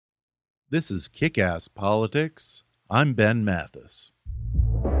This is Kick-Ass Politics. I'm Ben Mathis.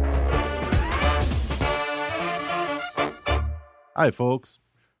 Hi, folks.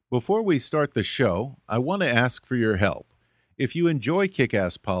 Before we start the show, I want to ask for your help. If you enjoy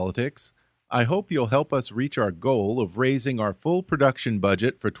Kick-Ass Politics, I hope you'll help us reach our goal of raising our full production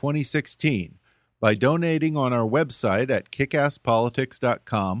budget for 2016 by donating on our website at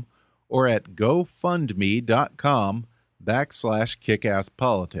kickasspolitics.com or at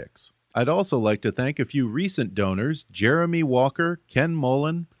gofundme.com/kickasspolitics. I'd also like to thank a few recent donors, Jeremy Walker, Ken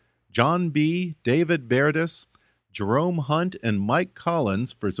Mullen, John B., David Berdis, Jerome Hunt, and Mike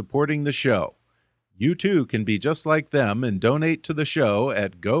Collins for supporting the show. You too can be just like them and donate to the show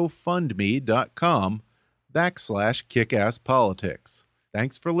at gofundme.com/kickasspolitics.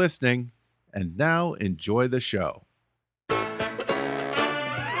 Thanks for listening, and now enjoy the show.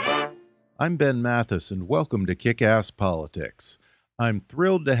 I'm Ben Mathis, and welcome to Kick-Ass Politics. I'm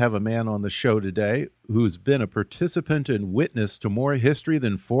thrilled to have a man on the show today who's been a participant and witness to more history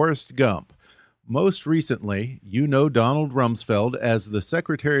than Forrest Gump. Most recently, you know Donald Rumsfeld as the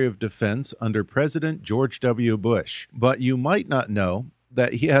Secretary of Defense under President George W. Bush, but you might not know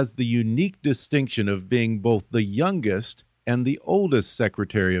that he has the unique distinction of being both the youngest and the oldest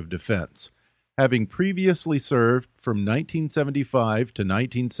Secretary of Defense, having previously served from 1975 to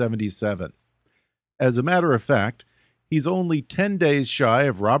 1977. As a matter of fact, he's only 10 days shy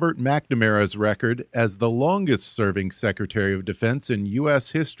of Robert McNamara's record as the longest-serving Secretary of Defense in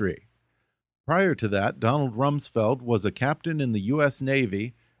U.S. history. Prior to that, Donald Rumsfeld was a captain in the U.S.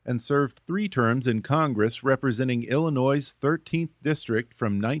 Navy and served 3 terms in Congress representing Illinois' 13th District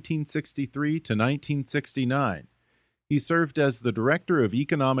from 1963 to 1969. He served as the Director of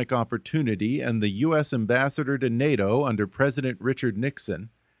Economic Opportunity and the U.S. Ambassador to NATO under President Richard Nixon,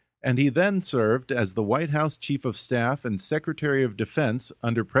 and he then served as the White House Chief of Staff and Secretary of Defense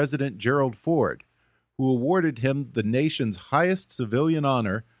under President Gerald Ford, who awarded him the nation's highest civilian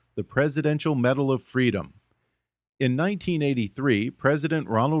honor, the Presidential Medal of Freedom. In 1983, President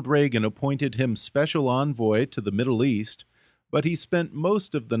Ronald Reagan appointed him Special Envoy to the Middle East, but he spent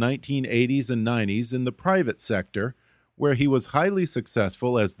most of the 1980s and 90s in the private sector, where he was highly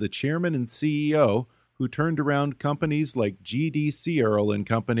successful as the chairman and CEO who turned around companies like G.D. Searle and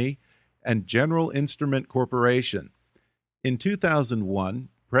Company and General Instrument Corporation. In 2001,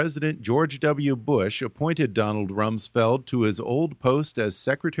 President George W. Bush appointed Donald Rumsfeld to his old post as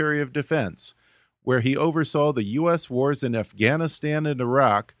Secretary of Defense, where he oversaw the U.S. wars in Afghanistan and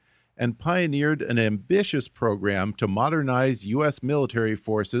Iraq and pioneered an ambitious program to modernize U.S. military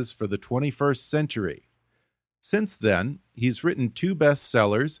forces for the 21st century. Since then, he's written 2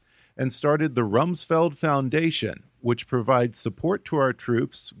 bestsellers and started the Rumsfeld Foundation, which provides support to our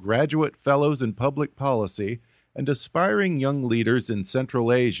troops, graduate fellows in public policy, and aspiring young leaders in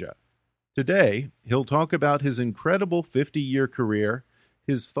Central Asia. Today, he'll talk about his incredible 50-year career,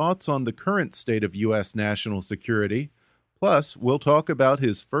 his thoughts on the current state of U.S. national security, plus we'll talk about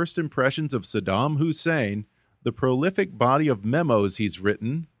his first impressions of Saddam Hussein, the prolific body of memos he's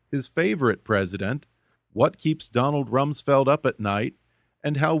written, his favorite president, what keeps Donald Rumsfeld up at night,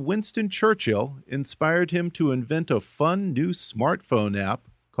 and how Winston Churchill inspired him to invent a fun new smartphone app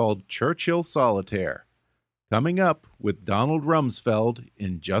called Churchill Solitaire. Coming up with Donald Rumsfeld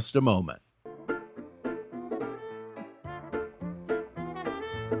in just a moment.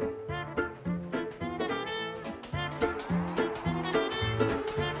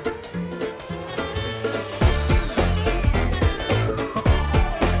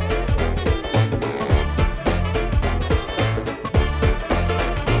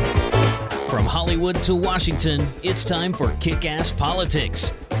 To Washington, it's time for Kick-Ass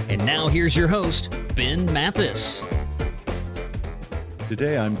Politics. And now here's your host, Ben Mathis.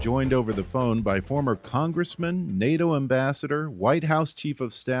 Today I'm joined over the phone by former Congressman, NATO Ambassador, White House Chief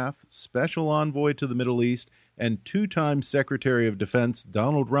of Staff, Special Envoy to the Middle East, and 2-time Secretary of Defense,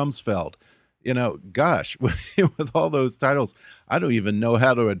 Donald Rumsfeld. You know, gosh, with all those titles, I don't even know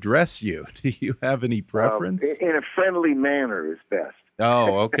how to address you. Do you have any preference? In a friendly manner is best.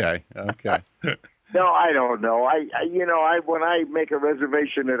 Oh, okay. Okay. No, I don't know. When I make a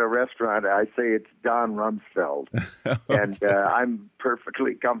reservation at a restaurant, I say it's Don Rumsfeld, okay. And I'm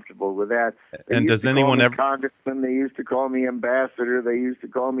perfectly comfortable with that. And does anyone ever? Congressman, they used to call me ambassador. They used to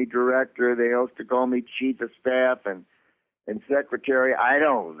call me director. They used to call me chief of staff and secretary. I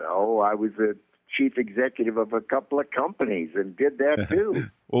don't know. I was a chief executive of a couple of companies and did that too.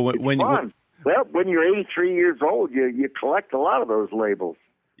 Well, it's fun. Well, when you're 83 years old, you collect a lot of those labels.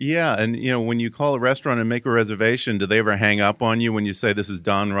 Yeah, and when you call a restaurant and make a reservation, do they ever hang up on you when you say this is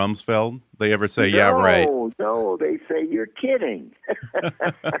Don Rumsfeld? They ever say, yeah, right? No, they say, you're kidding.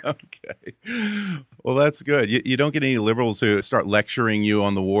 Okay. Well, that's good. You don't get any liberals who start lecturing you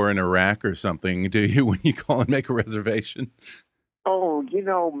on the war in Iraq or something, do you, when you call and make a reservation? Oh,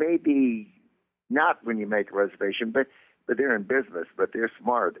 maybe not when you make a reservation, but they're in business, but they're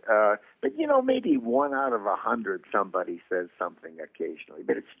smart. But maybe 1 out of 100 somebody says something occasionally,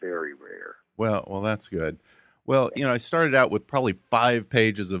 but it's very rare. Well, that's good. Well, I started out with probably 5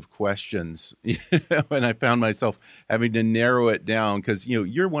 pages of questions, and I found myself having to narrow it down because,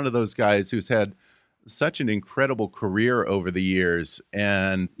 you're one of those guys who's had such an incredible career over the years,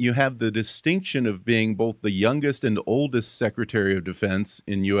 and you have the distinction of being both the youngest and oldest Secretary of Defense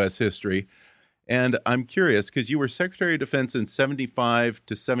in U.S. history. And I'm curious because you were Secretary of Defense in 75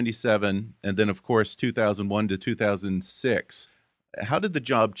 to 77, and then, of course, 2001 to 2006. How did the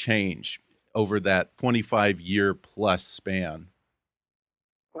job change over that 25-year plus span?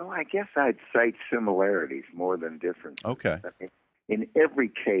 Well, I guess I'd cite similarities more than differences. Okay. In every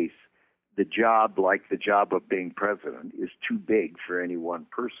case, the job, like the job of being president, is too big for any one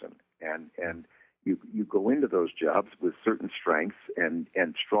person. And you go into those jobs with certain strengths and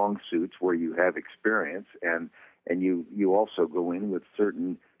strong suits where you have experience, and you also go in with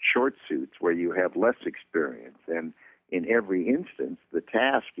certain short suits where you have less experience. And in every instance, the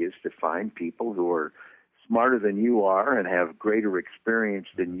task is to find people who are smarter than you are and have greater experience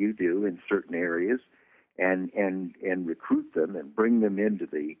than you do in certain areas, and recruit them and bring them into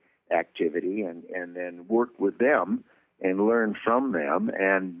the activity, and then work with them and learn from them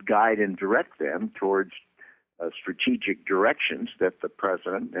and guide and direct them towards strategic directions that the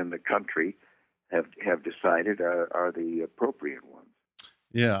president and the country have decided are the appropriate ones.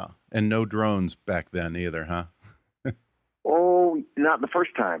 Yeah, and no drones back then either, huh? Oh, not the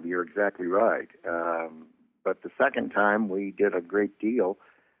first time. You're exactly right. But the second time, we did a great deal.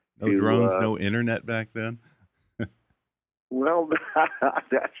 No drones, no internet back then? Well,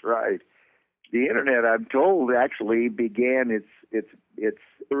 that's right. The internet, I'm told, actually began its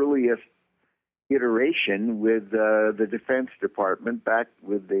earliest iteration with the Defense Department back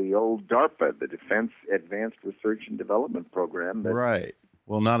with the old DARPA, the Defense Advanced Research and Development Program. Right.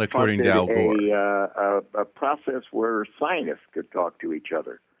 Well, not according to Al Gore. A process where scientists could talk to each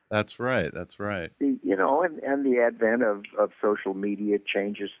other. That's right. That's right. And the advent of social media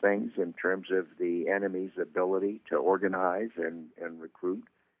changes things in terms of the enemy's ability to organize and recruit.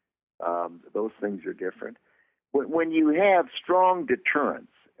 Those things are different. When you have strong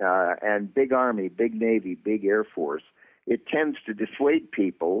deterrence and big Army, big Navy, big Air Force, it tends to dissuade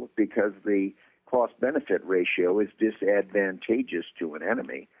people because the cost-benefit ratio is disadvantageous to an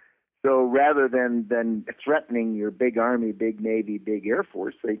enemy. So rather than threatening your big Army, big Navy, big Air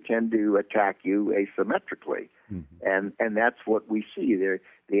Force, they tend to attack you asymmetrically. Mm-hmm. And that's what we see.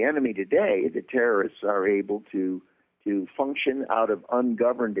 The enemy today, the terrorists, are able to function out of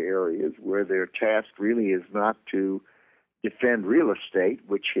ungoverned areas where their task really is not to defend real estate,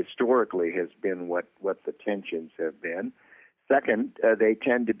 which historically has been what the tensions have been. Second, they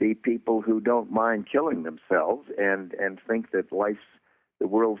tend to be people who don't mind killing themselves and think that the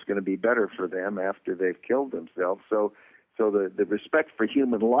world's going to be better for them after they've killed themselves. So the respect for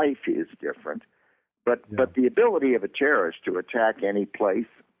human life is different. But the ability of a terrorist to attack any place,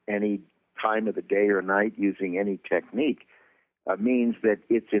 any time of the day or night using any technique means that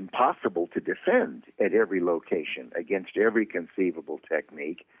it's impossible to defend at every location against every conceivable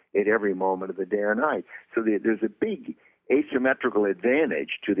technique at every moment of the day or night. So there's a big asymmetrical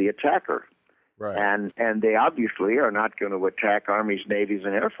advantage to the attacker. Right. And they obviously are not going to attack armies, navies,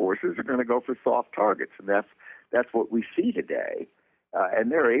 and air forces. They're going to go for soft targets, and that's what we see today.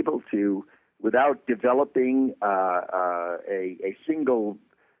 And they're able to, without developing a single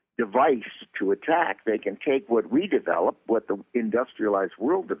device to attack, they can take what we develop, what the industrialized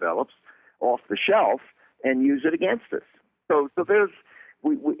world develops, off the shelf and use it against us. So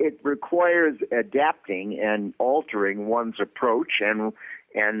it requires adapting and altering one's approach and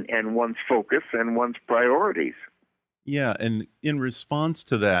one's focus and one's priorities. Yeah, and in response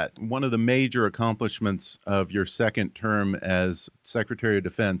to that, one of the major accomplishments of your second term as Secretary of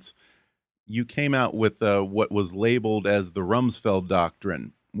Defense, you came out with what was labeled as the Rumsfeld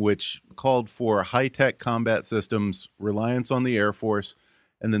Doctrine, which called for high-tech combat systems, reliance on the Air Force,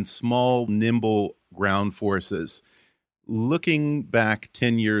 and then small, nimble ground forces. Looking back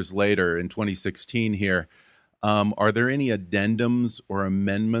 10 years later in 2016 here, are there any addendums or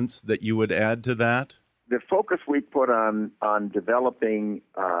amendments that you would add to that? The focus we put on developing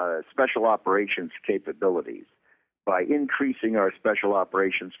special operations capabilities by increasing our special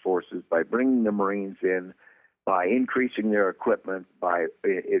operations forces, by bringing the Marines in, by increasing their equipment, by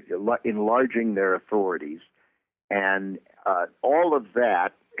enlarging their authorities, And all of that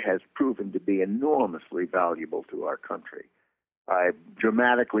has proven to be enormously valuable to our country.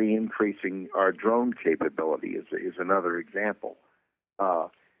 Dramatically increasing our drone capability is another example.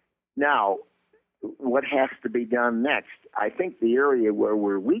 Now, what has to be done next? I think the area where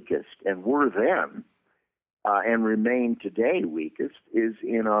we're weakest, and were then, and remain today weakest, is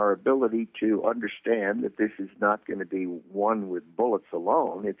in our ability to understand that this is not going to be won with bullets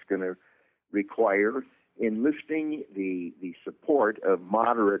alone. It's going to require enlisting the support of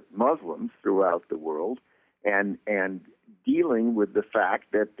moderate Muslims throughout the world and dealing with the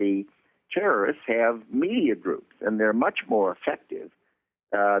fact that the terrorists have media groups, and they're much more effective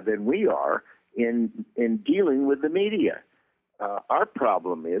than we are in dealing with the media. Our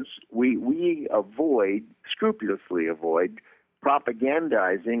problem is we scrupulously avoid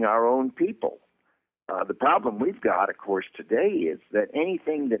propagandizing our own people. The problem we've got, of course, today is that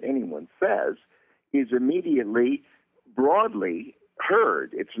anything that anyone says is immediately broadly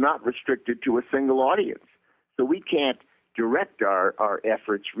heard. It's not restricted to a single audience. So we can't direct our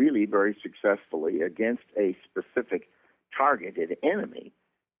efforts really very successfully against a specific targeted enemy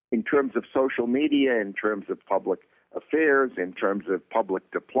in terms of social media, in terms of public affairs, in terms of public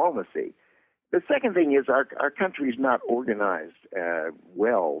diplomacy. The second thing is our country is not organized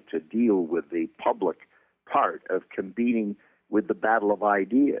well to deal with the public part of competing with the battle of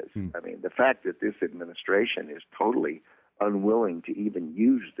ideas. I mean, the fact that this administration is totally unwilling to even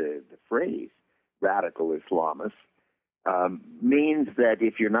use the phrase radical Islamists means that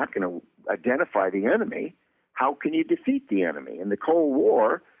if you're not going to identify the enemy, how can you defeat the enemy? In the Cold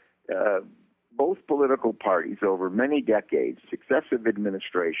War, both political parties over many decades, successive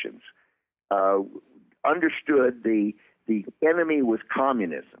administrations, understood the enemy was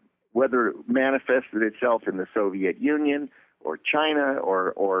communism, whether it manifested itself in the Soviet Union or China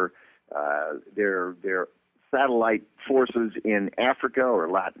or their satellite forces in Africa or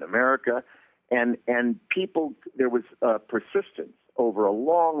Latin America. And people, there was persistence over a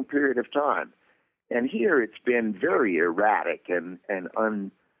long period of time. And here it's been very erratic and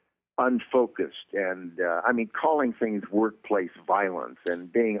unfocused. And, calling things workplace violence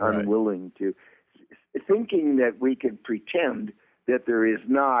and being unwilling to, thinking that we can pretend that there is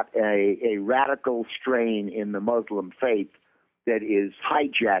not a radical strain in the Muslim faith that is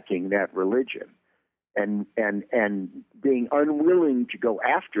hijacking that religion. And being unwilling to go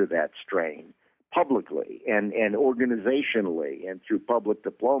after that strain publicly and organizationally and through public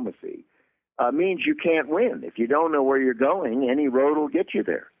diplomacy means you can't win. If you don't know where you're going, any road will get you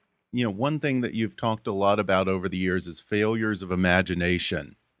there. You know, one thing that you've talked a lot about over the years is failures of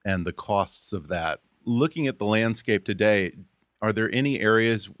imagination and the costs of that. Looking at the landscape today, are there any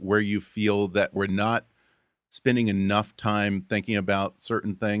areas where you feel that we're not spending enough time thinking about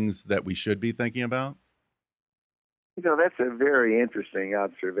certain things that we should be thinking about? You know, that's a very interesting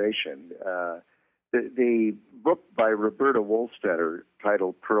observation. The book by Roberta Wohlstetter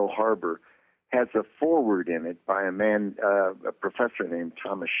titled Pearl Harbor has a foreword in it by a professor named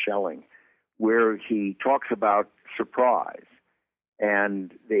Thomas Schelling, where he talks about surprise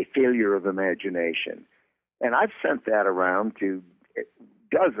and the failure of imagination. And I've sent that around to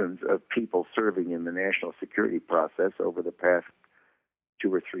dozens of people serving in the national security process over the past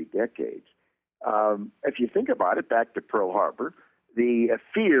 2 or 3 decades. If you think about it, back to Pearl Harbor, the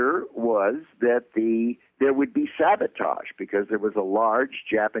fear was that there would be sabotage because there was a large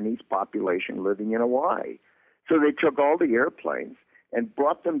Japanese population living in Hawaii. So they took all the airplanes and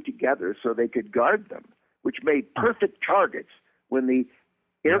brought them together so they could guard them, which made perfect targets when the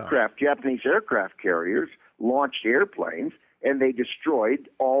Japanese aircraft carriers launched airplanes, and they destroyed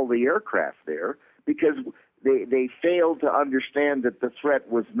all the aircraft there because they failed to understand that the threat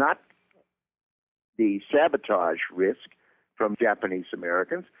was not the sabotage risk from Japanese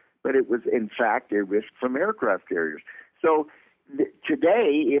Americans, but it was in fact a risk from aircraft carriers. So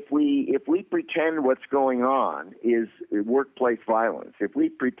today, if we pretend what's going on is workplace violence, if we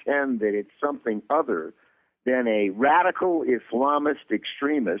pretend that it's something other than a radical Islamist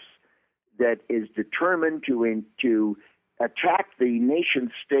extremist that is determined to attack the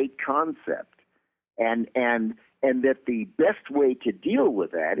nation-state concept, and that the best way to deal with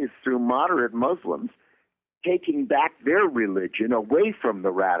that is through moderate Muslims taking back their religion away from the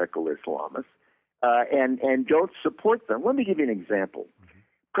radical Islamists and don't support them. Let me give you an example.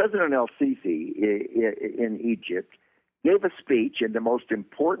 President el-Sisi in Egypt gave a speech in the most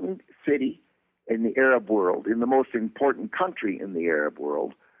important city in the Arab world, in the most important country in the Arab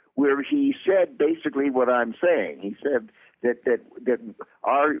world, where he said basically what I'm saying. He said that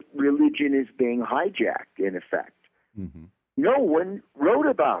our religion is being hijacked, in effect. No one wrote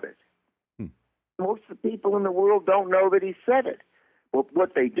about it. most of the people in the world don't know that he said it. Well,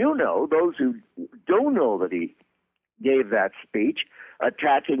 what they do know, those who don't know that he gave that speech,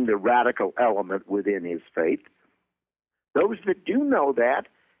 attacking the radical element within his faith, those that do know that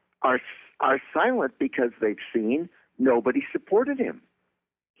are silent because they've seen nobody supported him.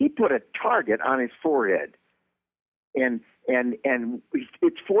 He put a target on his forehead, and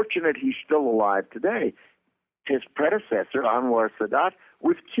it's fortunate he's still alive today. His predecessor, Anwar Sadat,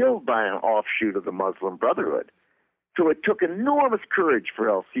 was killed by an offshoot of the Muslim Brotherhood. So it took enormous courage for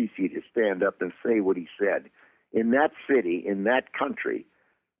el-Sisi to stand up and say what he said in that city, in that country,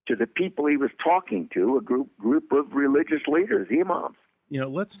 to the people he was talking to, a group of religious leaders, imams.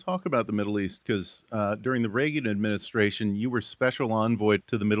 Let's talk about the Middle East, because during the Reagan administration, you were special envoy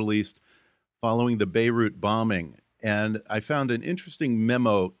to the Middle East following the Beirut bombing. And I found an interesting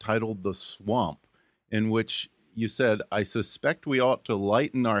memo titled "The Swamp," in which you said, "I suspect we ought to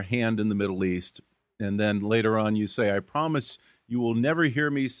lighten our hand in the Middle East." And then later on you say, "I promise you will never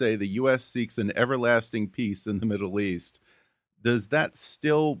hear me say the U.S. seeks an everlasting peace in the Middle East." Does that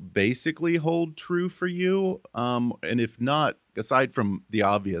still basically hold true for you? And if not, aside from the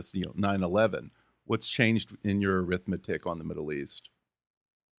obvious, 9/11, what's changed in your arithmetic on the Middle East?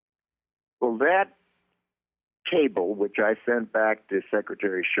 Well, that cable, which I sent back to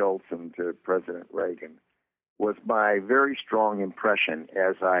Secretary Shultz and to President Reagan, was my very strong impression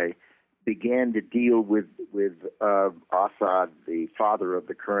as I began to deal with Assad, the father of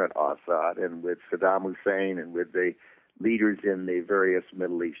the current Assad, and with Saddam Hussein, and with the leaders in the various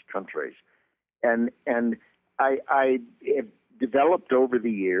Middle East countries. And I have developed over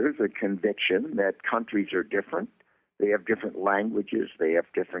the years a conviction that countries are different. They have different languages, they have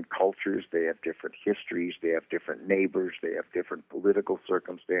different cultures, they have different histories, they have different neighbors, they have different political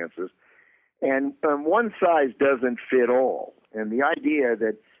circumstances. And one size doesn't fit all. And the idea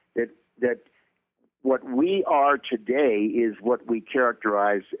that what we are today is what we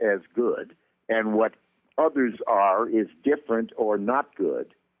characterize as good, and what others are is different or not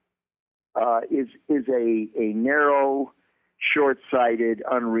good, is a narrow, short-sighted,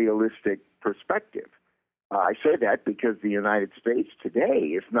 unrealistic perspective. I say that because the United States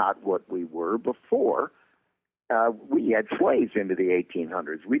today is not what we were before. We had slaves into the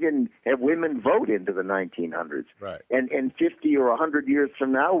 1800s. We didn't have women vote into the 1900s. Right. And 50 or 100 years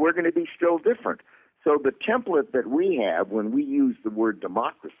from now, we're going to be still different. So the template that we have when we use the word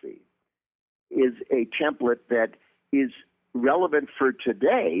democracy is a template that is relevant for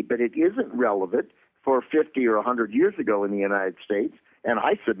today, but it isn't relevant for 50 or 100 years ago in the United States. And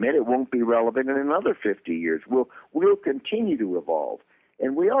I submit it won't be relevant in another 50 years. We'll continue to evolve.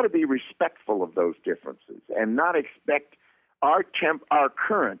 And we ought to be respectful of those differences and not expect our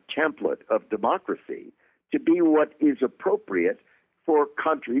current template of democracy to be what is appropriate for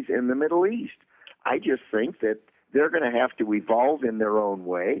countries in the Middle East. I just think that they're going to have to evolve in their own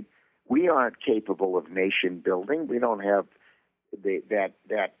way. We aren't capable of nation building. We don't have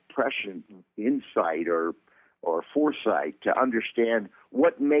that prescient insight or foresight to understand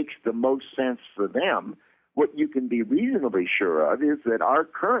what makes the most sense for them. What you can be reasonably sure of is that our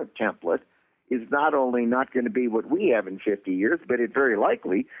current template is not only not going to be what we have in 50 years, but it very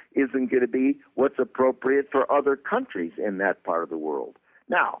likely isn't going to be what's appropriate for other countries in that part of the world.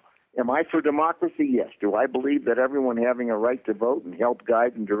 Now, am I for democracy? Yes. Do I believe that everyone having a right to vote and help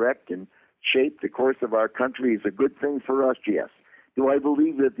guide and direct and shape the course of our country is a good thing for us? Yes. Do I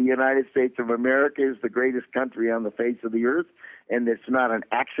believe that the United States of America is the greatest country on the face of the earth, and it's not an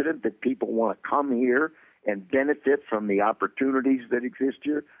accident that people want to come here and benefit from the opportunities that exist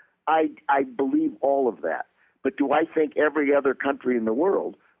here? I believe all of that. But do I think every other country in the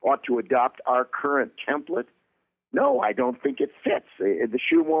world ought to adopt our current template? No, I don't think it fits. The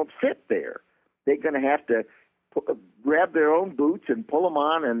shoe won't fit there. They're going to have to grab their own boots and pull them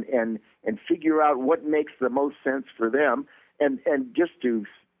on and figure out what makes the most sense for them. And just to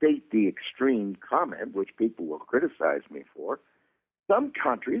state the extreme comment, which people will criticize me for, some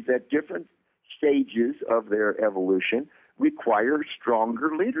countries at different stages of their evolution require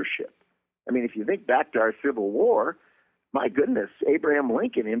stronger leadership. I mean, if you think back to our Civil War, my goodness, Abraham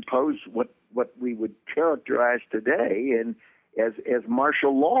Lincoln imposed what we would characterize today as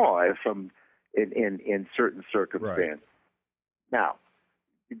martial law in certain circumstances. Right. Now,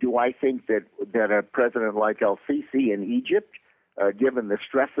 do I think that a president like el-Sisi in Egypt, given the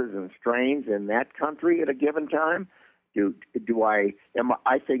stresses and strains in that country at a given time, do I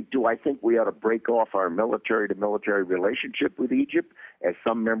think we ought to break off our military-to-military relationship with Egypt, as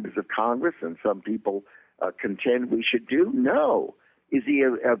some members of Congress and some people contend we should do? No. Is he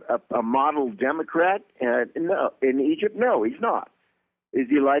a model Democrat? No. In Egypt? No, he's not. Is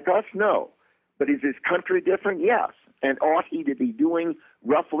he like us? No. But is his country different? Yes. And ought he to be doing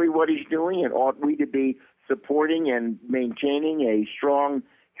roughly what he's doing? And ought we to be supporting and maintaining a strong,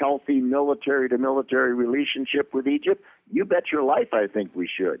 healthy military-to-military relationship with Egypt? You bet your life I think we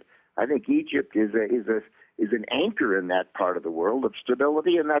should. I think Egypt is an anchor in that part of the world of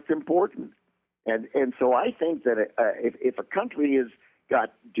stability, and that's important. And so I think that if a country has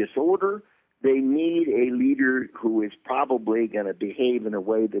got disorder, they need a leader who is probably going to behave in a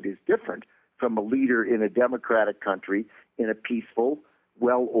way that is different from a leader in a democratic country in a peaceful,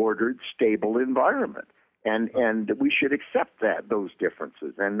 well-ordered, stable environment. And we should accept those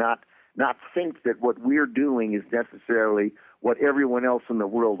differences and not think that what we're doing is necessarily what everyone else in the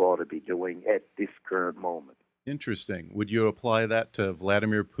world ought to be doing at this current moment. Interesting. Would you apply that to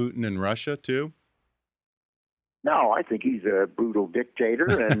Vladimir Putin in Russia, too? No, I think he's a brutal dictator,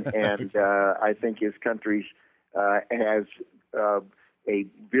 and I think his country has a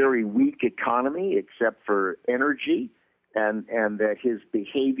very weak economy except for energy, and that his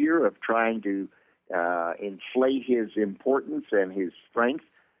behavior of trying to inflate his importance and his strength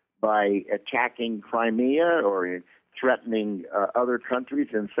by attacking Crimea or threatening other countries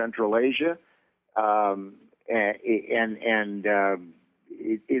in Central Asia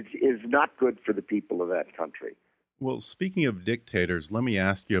is not good for the people of that country. Well, speaking of dictators, let me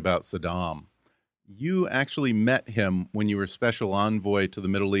ask you about Saddam. You actually met him when you were special envoy to the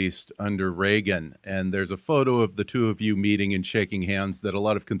Middle East under Reagan, and there's a photo of the two of you meeting and shaking hands that a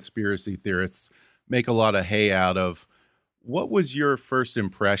lot of conspiracy theorists make a lot of hay out of. What was your first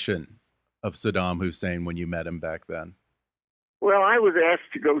impression of Saddam Hussein when you met him back then? Well, I was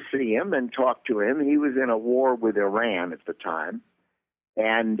asked to go see him and talk to him. He was in a war with Iran at the time,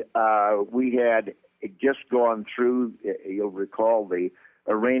 and we had just gone through, you'll recall, the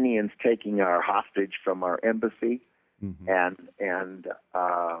Iranians taking our hostage from our embassy, and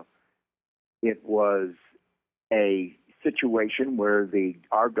it was a situation where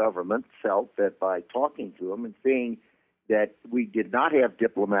our government felt that by talking to them and seeing that we did not have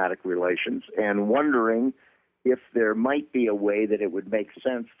diplomatic relations and wondering if there might be a way that it would make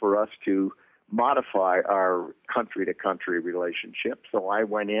sense for us to modify our country-to-country relationship. So I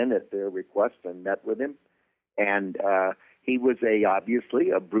went in at their request and met with him, and he was obviously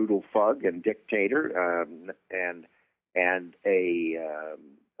a brutal thug and dictator, and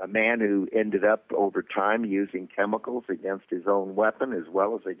a man who ended up over time using chemicals against his own weapon, as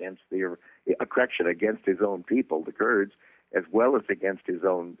well as against against his own people, the Kurds, as well as against his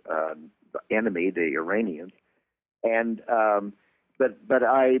own enemy, the Iranians. And but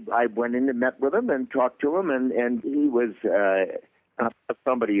I went in and met with him and talked to him, and he was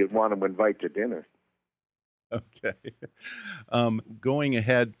somebody you'd want to invite to dinner. Okay. Going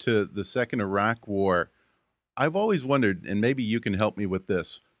ahead to the second Iraq War, I've always wondered, and maybe you can help me with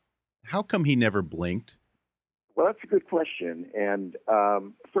this, how come he never blinked? Well, that's a good question. And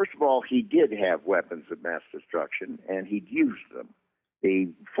first of all, he did have weapons of mass destruction, and he'd used them.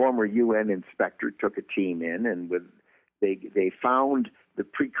 The former UN inspector took a team in, and they found the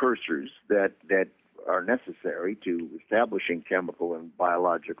precursors that are necessary to establishing chemical and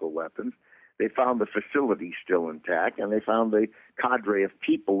biological weapons. They found the facility still intact, and they found the cadre of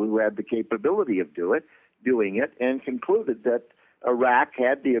people who had the capability of doing it, and concluded that Iraq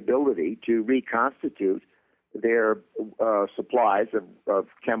had the ability to reconstitute their supplies of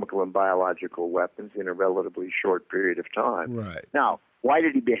chemical and biological weapons in a relatively short period of time. Right. Now, why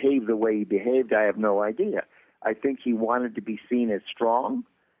did he behave the way he behaved? I have no idea. I think he wanted to be seen as strong.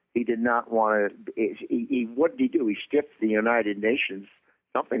 He did not want to. What did he do? He stiffed the United Nations,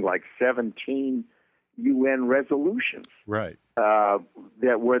 something like 17 UN resolutions, right?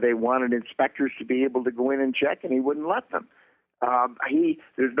 Where they wanted inspectors to be able to go in and check, and he wouldn't let them.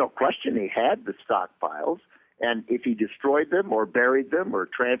 There's no question he had the stockpiles, and if he destroyed them or buried them or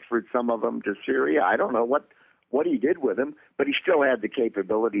transferred some of them to Syria, I don't know what he did with them, but he still had the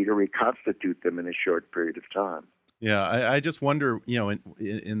capability to reconstitute them in a short period of time. Yeah, I just wonder,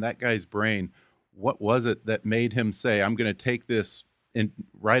 in that guy's brain, what was it that made him say, I'm going to take this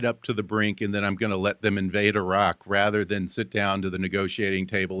right up to the brink, and then I'm going to let them invade Iraq, rather than sit down to the negotiating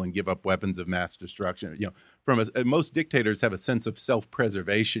table and give up weapons of mass destruction. Most dictators have a sense of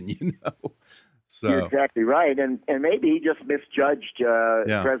self-preservation, So you're exactly right, and maybe he just misjudged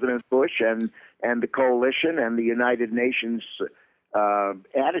President Bush and the coalition and the United Nations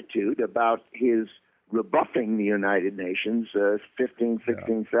attitude about his rebuffing the United Nations 15,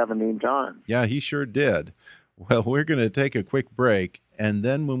 16, 17 times. Yeah, he sure did. Well, we're going to take a quick break, and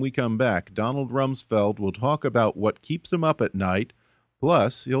then when we come back, Donald Rumsfeld will talk about what keeps him up at night.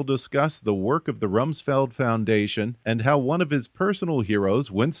 Plus, he'll discuss the work of the Rumsfeld Foundation and how one of his personal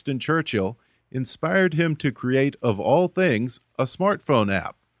heroes, Winston Churchill, inspired him to create, of all things, a smartphone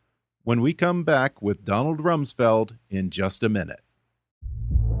app. When we come back with Donald Rumsfeld in just a minute.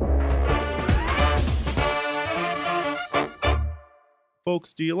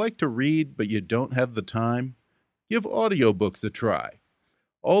 Folks, do you like to read but you don't have the time? Give audiobooks a try.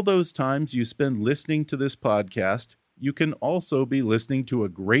 All those times you spend listening to this podcast, you can also be listening to a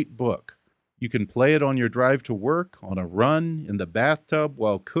great book. You can play it on your drive to work, on a run, in the bathtub,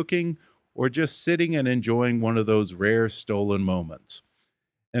 while cooking, or just sitting and enjoying one of those rare stolen moments.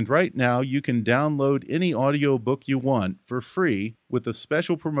 And right now, you can download any audiobook you want for free with a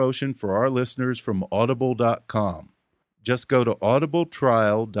special promotion for our listeners from Audible.com. Just go to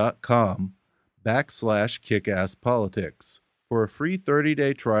audibletrial.com/kickasspolitics for a free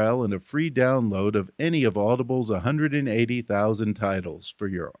 30-day trial and a free download of any of Audible's 180,000 titles for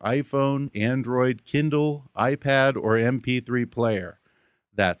your iPhone, Android, Kindle, iPad, or MP3 player.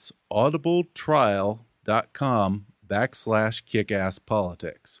 That's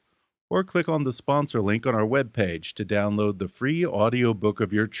audibletrial.com/kickasspolitics. Or click on the sponsor link on our webpage to download the free audiobook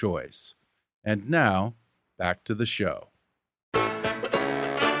of your choice. And now, back to the show.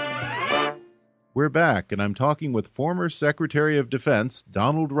 We're back, and I'm talking with former Secretary of Defense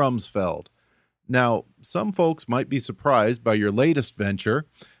Donald Rumsfeld. Now, some folks might be surprised by your latest venture.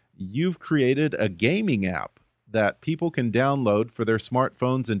 You've created a gaming app that people can download for their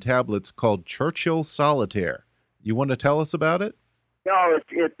smartphones and tablets called Churchill Solitaire. You want to tell us about it? No,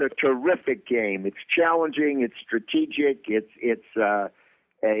 it's a terrific game. It's challenging. It's strategic. It's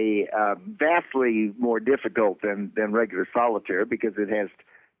vastly more difficult than regular solitaire because it has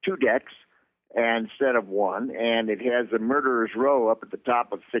 2 decks instead of 1, and it has a murderer's row up at the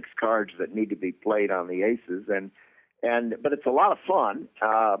top of 6 cards that need to be played on the aces, but it's a lot of fun.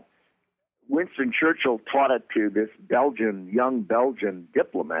 Winston Churchill taught it to this young Belgian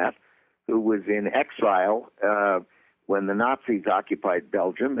diplomat who was in exile when the Nazis occupied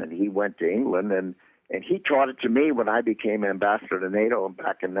Belgium, and he went to England, and he taught it to me when I became ambassador to NATO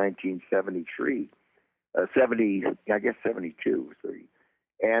back in 1973, 72. So.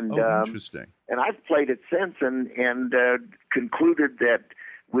 And interesting. And I've played it since, and concluded that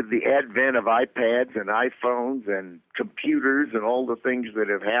with the advent of iPads and iPhones and computers and all the things that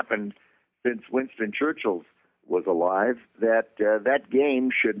have happened since Winston Churchill was alive, that that game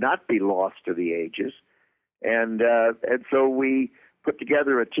should not be lost to the ages. And so we put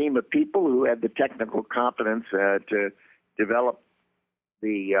together a team of people who had the technical competence to develop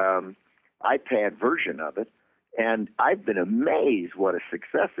the iPad version of it. And I've been amazed what a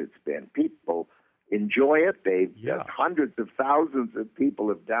success it's been. People enjoy it. Hundreds of thousands of people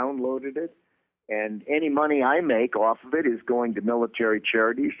have downloaded it. And any money I make off of it is going to military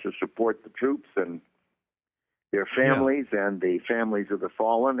charities to support the troops and their families and the families of the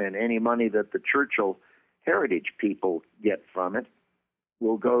fallen. And any money that the Churchill heritage people get from it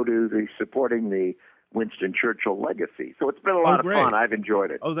will go to supporting the Winston Churchill legacy. So it's been a lot of fun. I've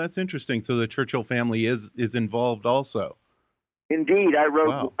enjoyed it. Oh, that's interesting. So the Churchill family is involved also. Indeed. I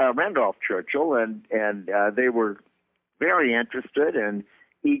wrote Randolph Churchill, and they were very interested and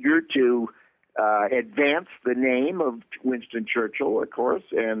eager to advance the name of Winston Churchill, of course,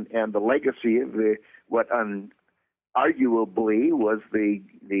 and the legacy of what arguably was the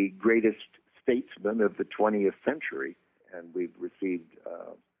greatest statesman of the 20th century. And we've received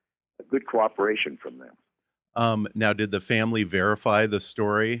good cooperation from them. Now, did the family verify the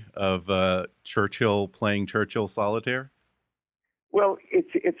story of Churchill playing Churchill Solitaire? Well,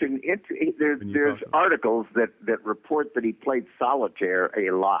 there's articles that report that he played solitaire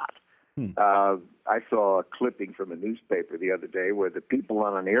a lot. I saw a clipping from a newspaper the other day where the people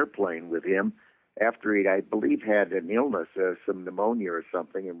on an airplane with him, after he'd, I believe, had an illness, some pneumonia or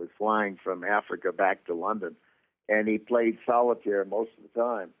something, and was flying from Africa back to London, and he played solitaire most of the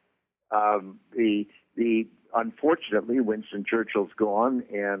time. Unfortunately, Winston Churchill's gone,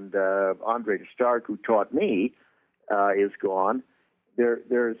 and Andre de Stark, who taught me, is gone.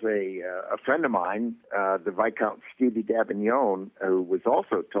 There's a friend of mine, the Viscount Stevie Davignon, who was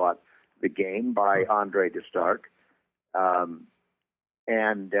also taught the game by Andre de Stark, and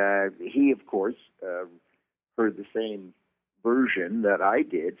he, of course, heard the same version that I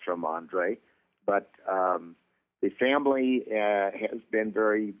did from Andre, but the family has been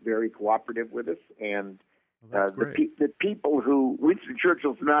very, very cooperative with us, and the people who Winston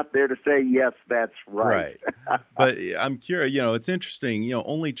Churchill's not there to say, yes, that's right. But I'm curious, it's interesting,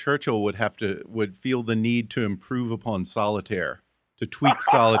 only Churchill would feel the need to improve upon solitaire, to tweak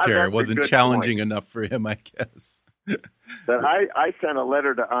solitaire. It wasn't challenging enough for him, I guess. But I sent a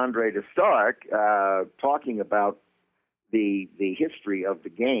letter to Andre de Stark talking about the history of the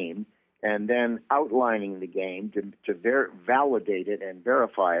game and then outlining the game to validate it and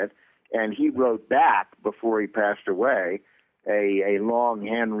verify it. And he wrote back before he passed away a long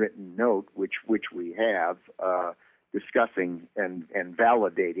handwritten note, which we have, discussing and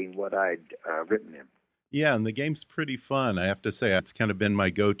validating what I'd written him. Yeah, and the game's pretty fun. I have to say, it's kind of been my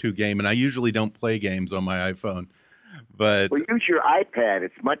go-to game, and I usually don't play games on my iPhone. But well, use your iPad.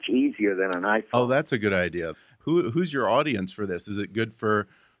 It's much easier than an iPhone. Oh, that's a good idea. Who's your audience for this? Is it good for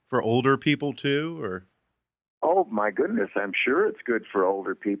older people too, or? Oh my goodness, I'm sure it's good for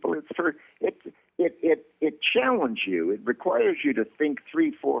older people. It challenges you. It requires you to think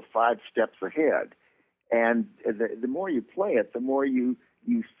 3, 4, 5 steps ahead. And the more you play it, the more you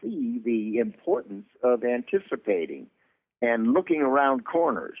see the importance of anticipating and looking around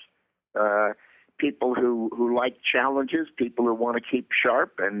corners. People who like challenges, people who want to keep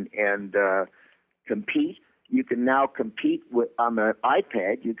sharp and compete. You can now compete on the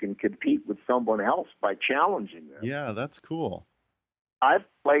iPad. You can compete with someone else by challenging them. Yeah, that's cool. I've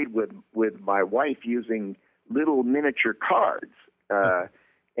played with my wife using little miniature cards,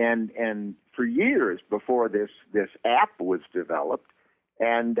 and for years before this app was developed,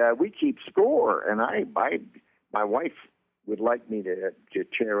 and we keep score. And my wife would like me to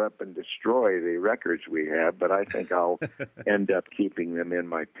tear up and destroy the records we have, but I think I'll end up keeping them in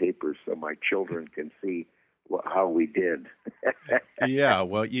my papers so my children can see how we did. Yeah,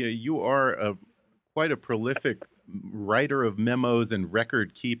 well, you are quite a prolific writer of memos and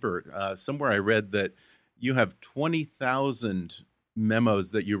record keeper. Somewhere I read that you have 20,000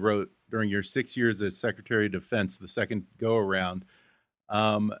 memos that you wrote during your 6 years as Secretary of Defense, the second go-around.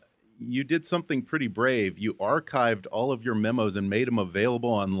 You did something pretty brave. You archived all of your memos and made them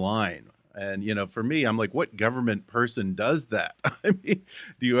available online. And, for me, I'm like, what government person does that? I mean,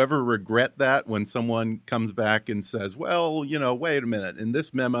 do you ever regret that when someone comes back and says, well, wait a minute, in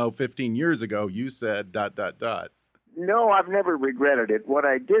this memo 15 years ago, you said ... No, I've never regretted it. What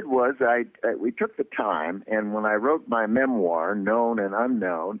I did was we took the time, and when I wrote my memoir, Known and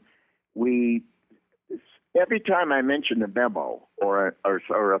Unknown, every time I mentioned a memo or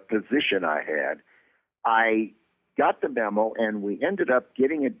a position I had, I got the memo, and we ended up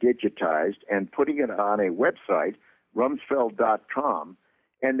getting it digitized and putting it on a website, Rumsfeld.com,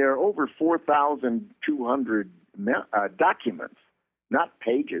 and there are over 4,200 documents, not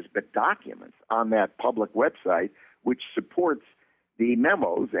pages, but documents on that public website, which supports the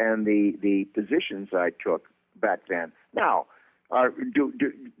memos and the positions I took back then. Now,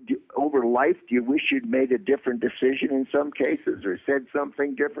 over life, do you wish you'd made a different decision in some cases or said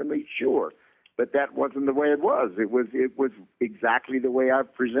something differently? Sure. But that wasn't the way it was. It was exactly the way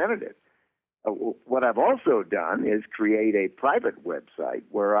I've presented it. What I've also done is create a private website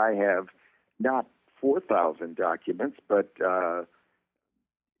where I have not 4,000 documents, but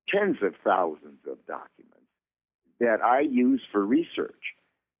tens of thousands of documents that I use for research.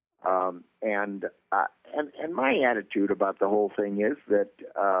 And my attitude about the whole thing is that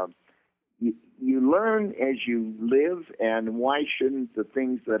you learn as you live, and why shouldn't the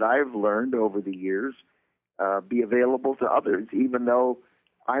things that I've learned over the years be available to others, even though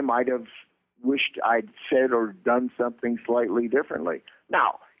I might have wished I'd said or done something slightly differently.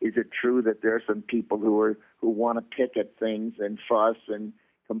 Now, is it true that there are some people who want to pick at things and fuss and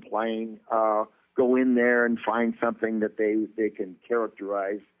complain, go in there and find something that they can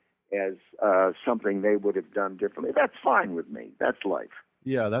characterize as something they would have done differently? That's fine with me. That's life.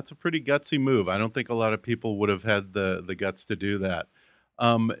 Yeah, that's a pretty gutsy move. I don't think a lot of people would have had the guts to do that.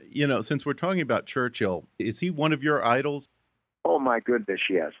 Since we're talking about Churchill, is he one of your idols? Oh, my goodness,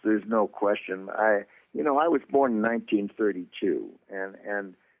 yes. There's no question. I was born in 1932,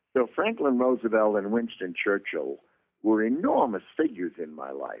 and so Franklin Roosevelt and Winston Churchill were enormous figures in my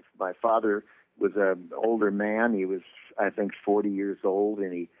life. My father was an older man. He was, I think, 40 years old,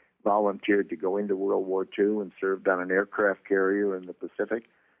 and he volunteered to go into World War II and served on an aircraft carrier in the Pacific.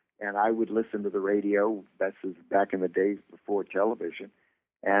 And I would listen to the radio. This was back in the days before television.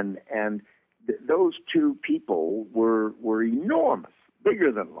 And those two people were enormous,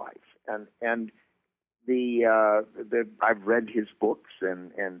 bigger than life. And I've read his books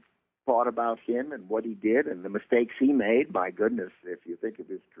and thought about him and what he did and the mistakes he made. My goodness, if you think of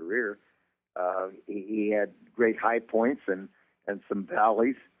his career, he had great high points and some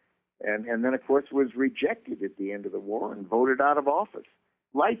valleys. And then, of course, was rejected at the end of the war and voted out of office.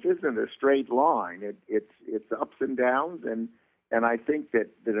 Life isn't a straight line. It's ups and downs, and I think that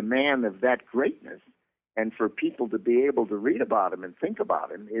a man of that greatness, and for people to be able to read about him and think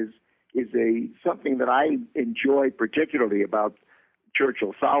about him, is something that I enjoy particularly about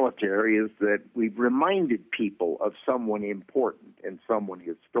Churchill Solitaire, is that we've reminded people of someone important and someone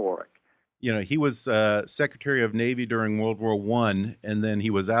historic. You know, he was Secretary of Navy during World War I, and then he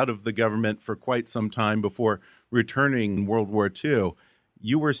was out of the government for quite some time before returning in World War II.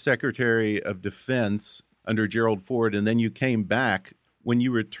 You were Secretary of Defense under Gerald Ford, and then you came back. When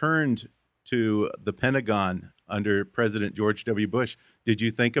you returned to the Pentagon under President George W. Bush, did you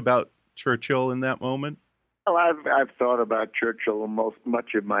think about Churchill in that moment? Well, I've thought about Churchill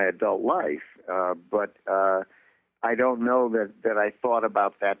much of my adult life, but I don't know that I thought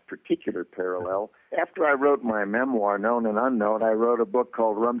about that particular parallel. After I wrote my memoir, Known and Unknown, I wrote a book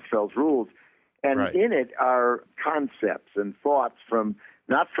called Rumsfeld's Rules, and Right. in it are concepts and thoughts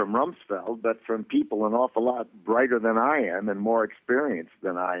not from Rumsfeld, but from people an awful lot brighter than I am and more experienced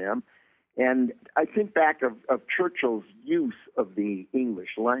than I am. And I think back of Churchill's use of the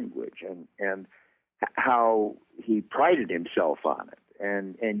English language and how he prided himself on it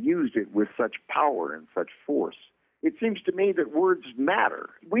and used it with such power and such force. It seems to me that words matter.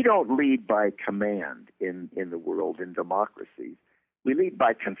 We don't lead by command in the world, in democracies. We lead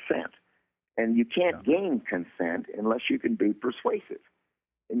by consent. And you can't gain consent unless you can be persuasive.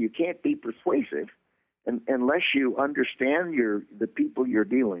 And you can't be persuasive unless you understand the people you're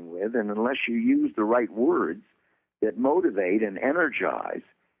dealing with, and unless you use the right words that motivate and energize,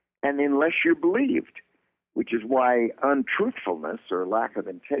 and unless you're believed, which is why untruthfulness or lack of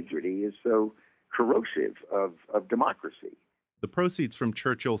integrity is so corrosive of democracy. The proceeds from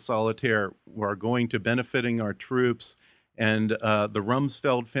Churchill Solitaire are going to benefiting our troops and the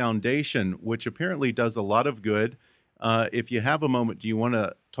Rumsfeld Foundation, which apparently does a lot of good. If you have a moment, do you want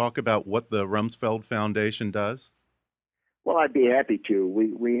to talk about what the Rumsfeld Foundation does? Well, I'd be happy to.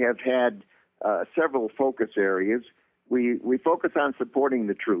 We have had several focus areas. We focus on supporting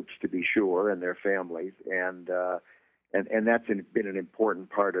the troops, to be sure, and their families, and that's been an important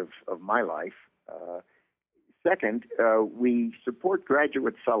part of my life. Second, we support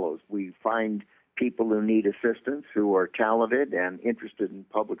graduate fellows. We find people who need assistance, who are talented and interested in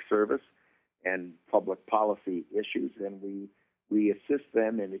public service and public policy issues, and we assist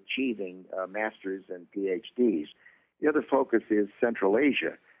them in achieving masters and PhDs. The other focus is Central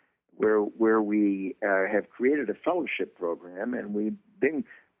Asia, where we have created a fellowship program, and we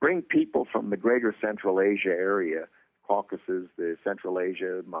bring people from the greater Central Asia area, Caucasus, the Central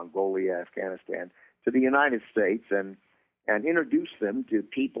Asia, Mongolia, Afghanistan, to the United States, and introduce them to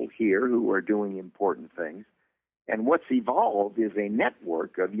people here who are doing important things. And what's evolved is a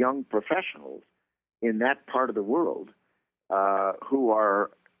network of young professionals in that part of the world who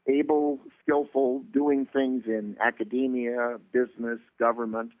are able, skillful, doing things in academia, business,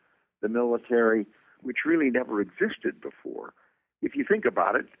 government, the military, which really never existed before. If you think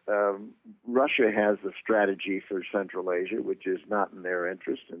about it, Russia has a strategy for Central Asia, which is not in their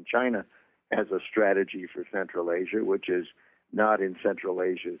interest, and China has a strategy for Central Asia, which is not in Central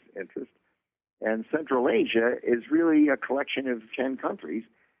Asia's interest. And Central Asia is really a collection of 10 countries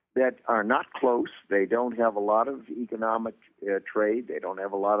that are not close. They don't have a lot of economic trade. They don't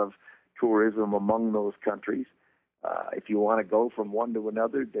have a lot of tourism among those countries. If you want to go from one to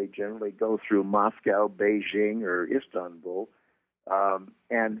another, they generally go through Moscow, Beijing, or Istanbul.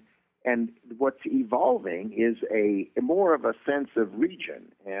 And what's evolving is a more of a sense of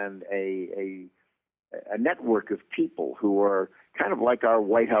region and a network of people who are kind of like our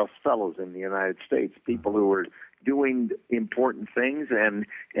White House fellows in the United States, people who are doing important things and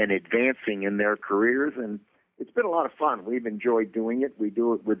advancing in their careers. And it's been a lot of fun. We've enjoyed doing it. We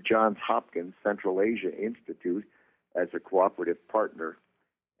do it with Johns Hopkins Central Asia Institute as a cooperative partner.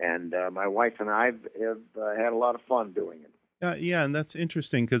 And my wife and I have had a lot of fun doing it. Yeah, and that's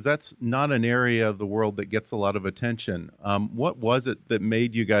interesting because that's not an area of the world that gets a lot of attention. What was it that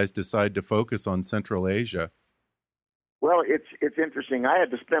made you guys decide to focus on Central Asia? Well, it's interesting. I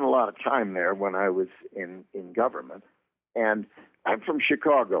had to spend a lot of time there when I was in government, and I'm from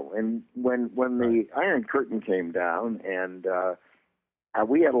Chicago. And when the Iron Curtain came down, and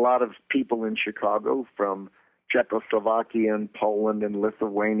we had a lot of people in Chicago from Czechoslovakia and Poland and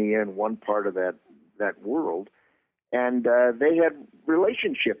Lithuania and one part of that world. And they had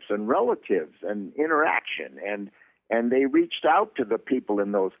relationships and relatives and interaction, and they reached out to the people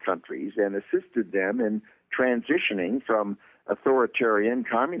in those countries and assisted them in transitioning from authoritarian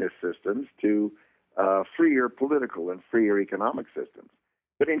communist systems to freer political and freer economic systems.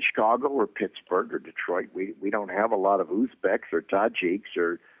 But in Chicago or Pittsburgh or Detroit, we don't have a lot of Uzbeks or Tajiks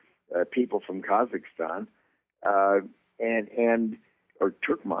or people from Kazakhstan and or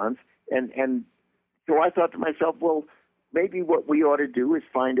Turkmens, and so I thought to myself, well, maybe what we ought to do is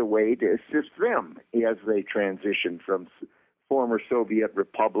find a way to assist them as they transition from former Soviet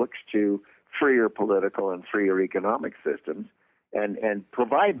republics to freer political and freer economic systems. and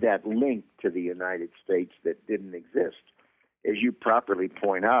provide that link to the United States that didn't exist. As you properly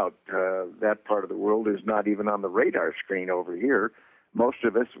point out, that part of the world is not even on the radar screen over here. Most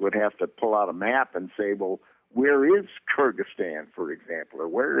of us would have to pull out a map and say, well, where is Kyrgyzstan, for example, or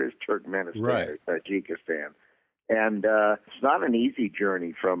where is Turkmenistan or Tajikistan? And it's not an easy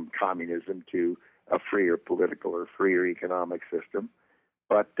journey from communism to a freer political or freer economic system,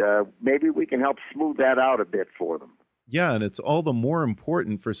 but maybe we can help smooth that out a bit for them. Yeah, and it's all the more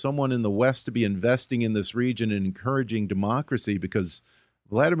important for someone in the West to be investing in this region and encouraging democracy, because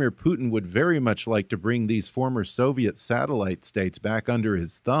Vladimir Putin would very much like to bring these former Soviet satellite states back under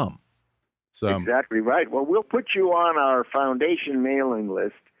his thumb. So exactly right. Well, we'll put you on our foundation mailing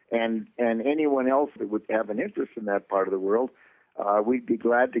list, and anyone else that would have an interest in that part of the world, we'd be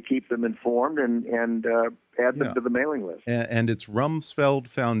glad to keep them informed and add them to the mailing list. And it's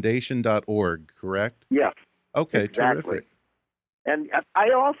rumsfeldfoundation.org, correct? Yes. Okay, exactly. Terrific. And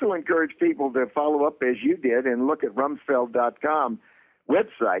I also encourage people to follow up as you did and look at rumsfeld.com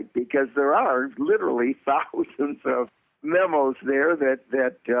website, because there are literally thousands of memos there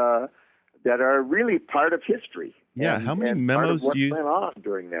that are really part of history. Yeah, how many memos do you went on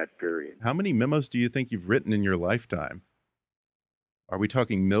during that period? How many memos do you think you've written in your lifetime? Are we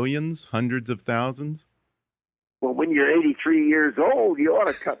talking millions, hundreds of thousands? Well, when you're 83 years old, you ought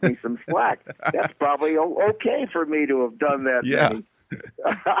to cut me some slack. That's probably okay for me to have done that many.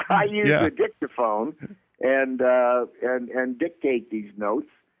 I use a dictaphone and dictate these notes,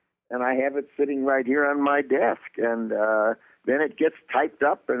 and I have it sitting right here on my desk. And then it gets typed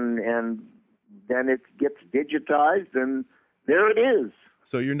up, and then it gets digitized, and there it is.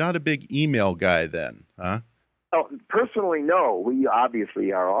 So you're not a big email guy then, huh? Oh, personally, no. We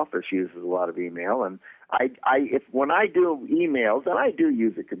obviously, our office uses a lot of email, and when I do emails, and I do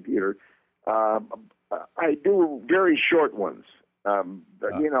use a computer, I do very short ones.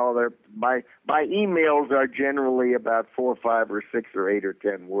 You know, my emails are generally about 4, 5, or 6, or 8, or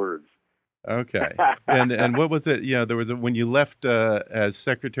 10 words. Okay. And what was it? Yeah, there was when you left as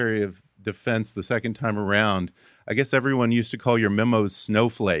Secretary of Defense the second time around, I guess everyone used to call your memos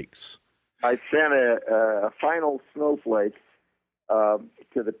snowflakes. I sent a final snowflake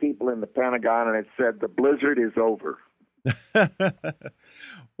to the people in the Pentagon, and it said, "The blizzard is over."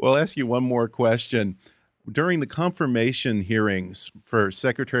 Well, I'll ask you one more question. During the confirmation hearings for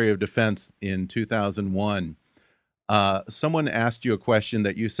Secretary of Defense in 2001, someone asked you a question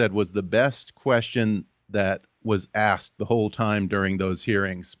that you said was the best question that was asked the whole time during those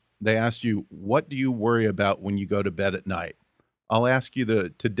hearings. They asked you, what do you worry about when you go to bed at night? I'll ask you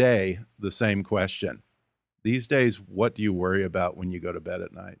today the same question. These days, what do you worry about when you go to bed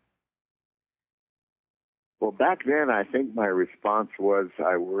at night? Well, back then, I think my response was,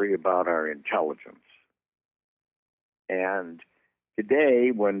 I worry about our intelligence. And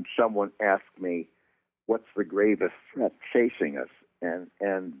today, when someone asks me, what's the gravest threat facing us? And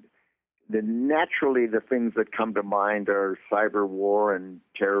naturally, the things that come to mind are cyber war and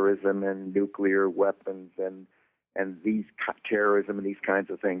terrorism and nuclear weapons and these terrorism and these kinds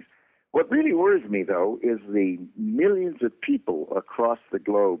of things. What really worries me, though, is the millions of people across the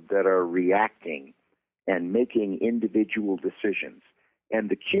globe that are reacting and making individual decisions, and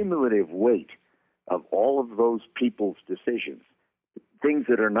the cumulative weight of all of those people's decisions, things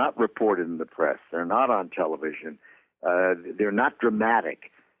that are not reported in the press, they're not on television, they're not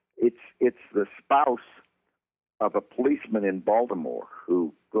dramatic. It's the spouse of a policeman in Baltimore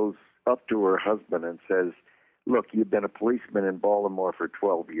who goes up to her husband and says, "Look, you've been a policeman in Baltimore for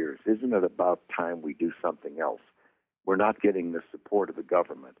 12 years. Isn't it about time we do something else? We're not getting the support of the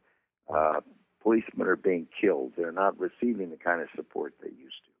government. Policemen are being killed. They're not receiving the kind of support they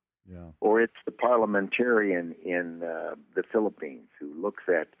used to." Yeah. Or it's the parliamentarian in the Philippines who looks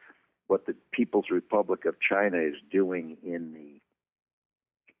at what the People's Republic of China is doing in the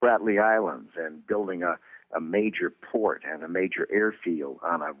Spratly Islands and building a major port and a major airfield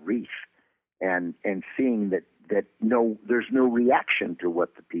on a reef, and seeing that there's no reaction to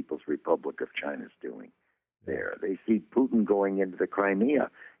what the People's Republic of China is doing there. They see Putin going into the Crimea,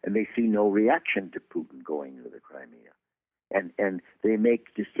 and they see no reaction to Putin going into the Crimea. And they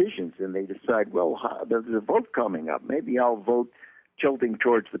make decisions, and they decide, well, there's a vote coming up. Maybe I'll vote tilting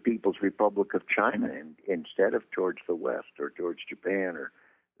towards the People's Republic of China instead of towards the West or towards Japan or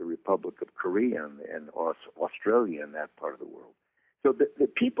the Republic of Korea and Australia and that part of the world. So the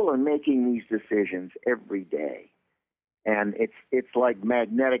people are making these decisions every day, and it's like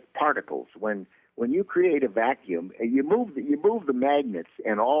magnetic particles. When you create a vacuum, you move the magnets,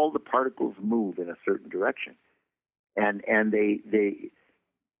 and all the particles move in a certain direction, and they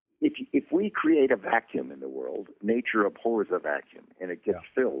if we create a vacuum in the world, nature abhors a vacuum, and it gets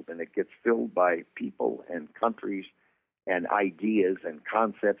filled, and it gets filled by people and countries and ideas and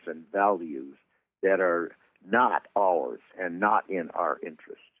concepts and values that are not ours and not in our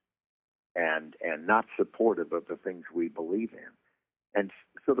interest, and not supportive of the things we believe in. And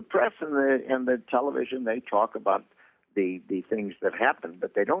so the press and the television, they talk about the things that happen,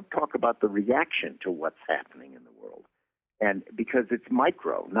 but they don't talk about the reaction to what's happening in the world. And because it's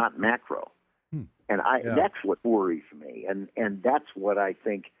micro, not macro. And that's what worries me. And that's what I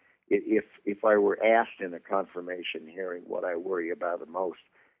think, if I were asked in a confirmation hearing what I worry about the most,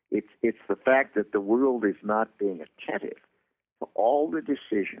 it's the fact that the world is not being attentive to all the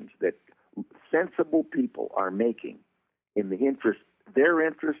decisions that sensible people are making in their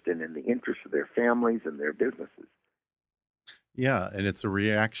interest and in the interest of their families and their businesses. Yeah, and it's a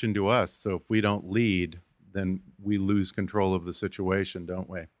reaction to us. So if we don't lead, then we lose control of the situation, don't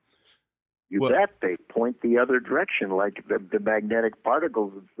we? You bet. They point the other direction, like the magnetic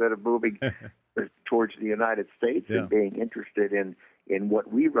particles, instead of moving towards the United States and being interested in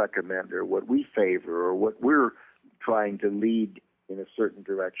what we recommend or what we favor or what we're trying to lead in a certain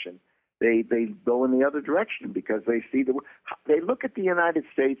direction. They go in the other direction because they see they look at the United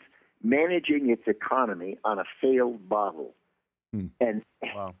States managing its economy on a failed model. And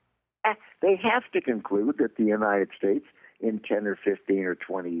they have to conclude that the United States in 10 or 15 or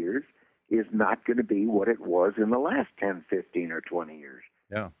 20 years is not going to be what it was in the last 10, 15 or 20 years.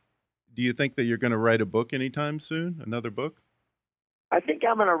 Yeah. Do you think that you're going to write a book anytime soon? Another book? I think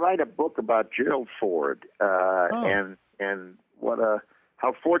I'm going to write a book about Gerald Ford and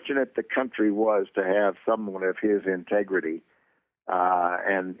how fortunate the country was to have someone of his integrity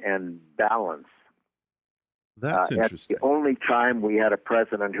and balance. That's interesting. At the only time we had a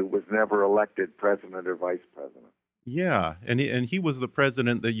president who was never elected president or vice president. Yeah, and he was the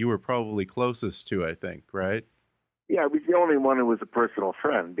president that you were probably closest to, I think, right? Yeah, he was the only one who was a personal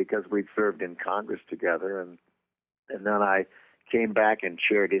friend because we'd served in Congress together, and then I came back and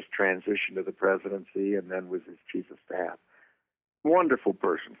chaired his transition to the presidency and then was his chief of staff. Wonderful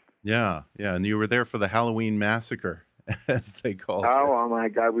person. Yeah, and you were there for the Halloween massacre, as they called it. Oh, my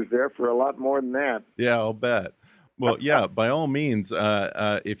God, I was there for a lot more than that. Yeah, I'll bet. Well, yeah, by all means,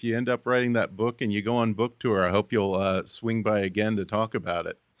 if you end up writing that book and you go on book tour, I hope you'll swing by again to talk about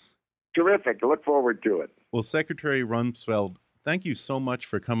it. Terrific. I look forward to it. Well, Secretary Rumsfeld, thank you so much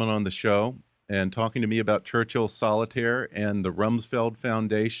for coming on the show and talking to me about Churchill's Solitaire and the Rumsfeld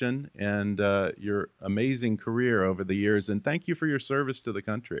Foundation and your amazing career over the years. And thank you for your service to the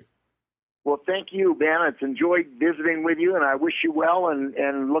country. Well, thank you, Ben. It's enjoyed visiting with you, and I wish you well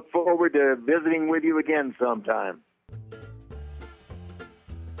and look forward to visiting with you again sometime.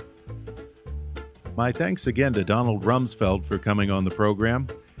 My thanks again to Donald Rumsfeld for coming on the program.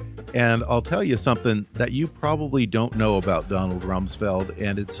 And I'll tell you something that you probably don't know about Donald Rumsfeld,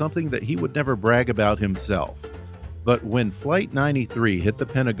 and it's something that he would never brag about himself. But when Flight 93 hit the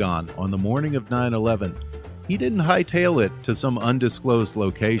Pentagon on the morning of 9/11, he didn't hightail it to some undisclosed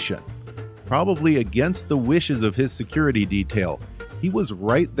location. Probably against the wishes of his security detail, he was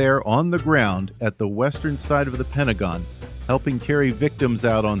right there on the ground at the western side of the Pentagon, helping carry victims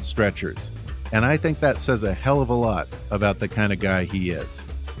out on stretchers. And I think that says a hell of a lot about the kind of guy he is.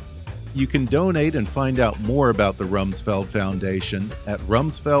 You can donate and find out more about the Rumsfeld Foundation at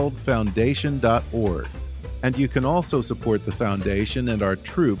rumsfeldfoundation.org. And you can also support the foundation and our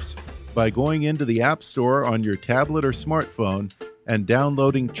troops by going into the App Store on your tablet or smartphone and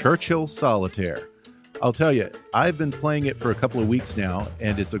downloading Churchill Solitaire. I'll tell you, I've been playing it for a couple of weeks now,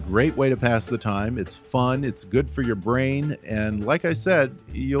 and it's a great way to pass the time. It's fun, it's good for your brain, and like I said,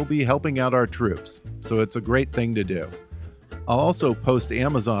 you'll be helping out our troops, so it's a great thing to do. I'll also post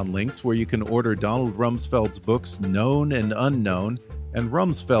Amazon links where you can order Donald Rumsfeld's books Known and Unknown and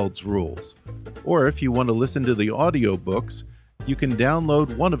Rumsfeld's Rules. Or if you want to listen to the audiobooks, you can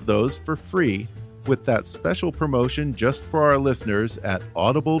download one of those for free with that special promotion just for our listeners at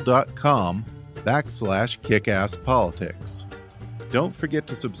audible.com/kickasspolitics. Don't forget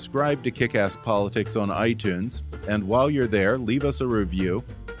to subscribe to Kick-Ass Politics on iTunes, and while you're there, leave us a review.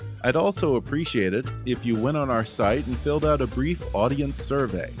 I'd also appreciate it if you went on our site and filled out a brief audience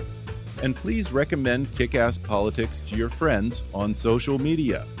survey. And please recommend Kick-Ass Politics to your friends on social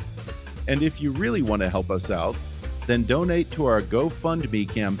media. And if you really want to help us out, then donate to our GoFundMe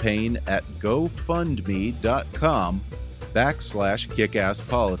campaign at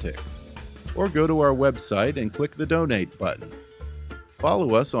gofundme.com/kickasspolitics. Or go to our website and click the donate button.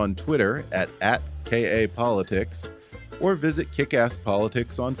 Follow us on Twitter at KAPolitics, or visit Kick-Ass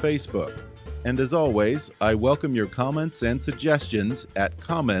Politics on Facebook. And as always, I welcome your comments and suggestions at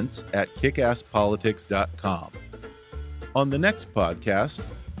comments@kickasspolitics.com. On the next podcast,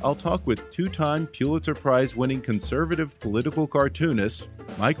 I'll talk with two-time Pulitzer Prize-winning conservative political cartoonist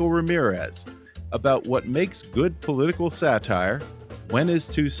Michael Ramirez about what makes good political satire, when is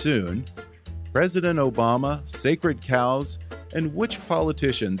too soon, President Obama, sacred cows, and which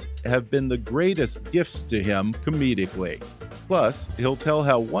politicians have been the greatest gifts to him comedically. Plus, he'll tell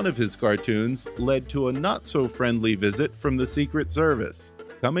how one of his cartoons led to a not-so-friendly visit from the Secret Service.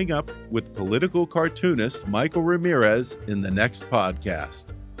 Coming up with political cartoonist Michael Ramirez in the next podcast.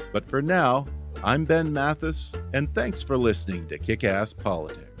 But for now, I'm Ben Mathis, and thanks for listening to Kick-Ass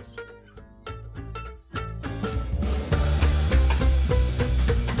Politics.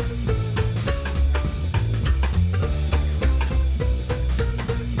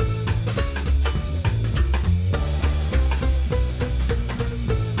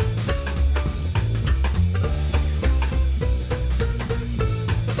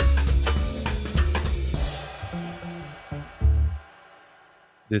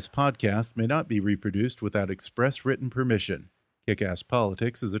 This podcast may not be reproduced without express written permission. Kick-Ass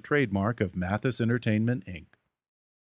Politics is a trademark of Mathis Entertainment, Inc.